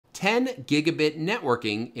10 gigabit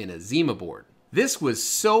networking in a Zimaboard. This was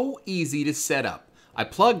so easy to set up. I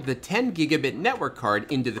plugged the 10 gigabit network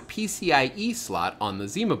card into the PCIe slot on the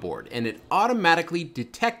Zimaboard, and it automatically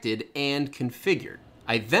detected and configured.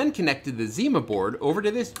 I then connected the Zimaboard over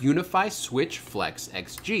to this UniFi Switch Flex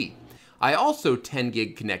XG. I also 10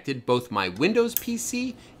 gig connected both my Windows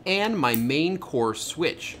PC and my main core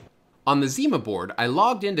switch. On the Zimaboard, I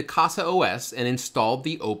logged into CasaOS and installed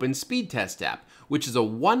the Open Speed Test app, which is a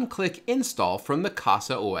one-click install from the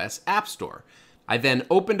CasaOS App Store. I then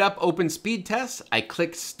opened up Open Speed Test, I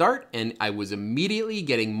clicked Start, and I was immediately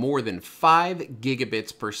getting more than 5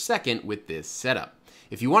 gigabits per second with this setup.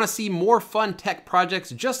 If you want to see more fun tech projects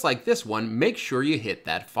just like this one, make sure you hit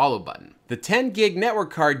that follow button. The 10 gig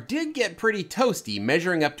network card did get pretty toasty,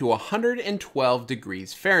 measuring up to 112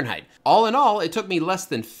 degrees Fahrenheit. All in all, it took me less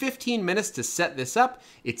than 15 minutes to set this up.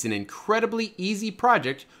 It's an incredibly easy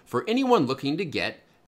project for anyone looking to get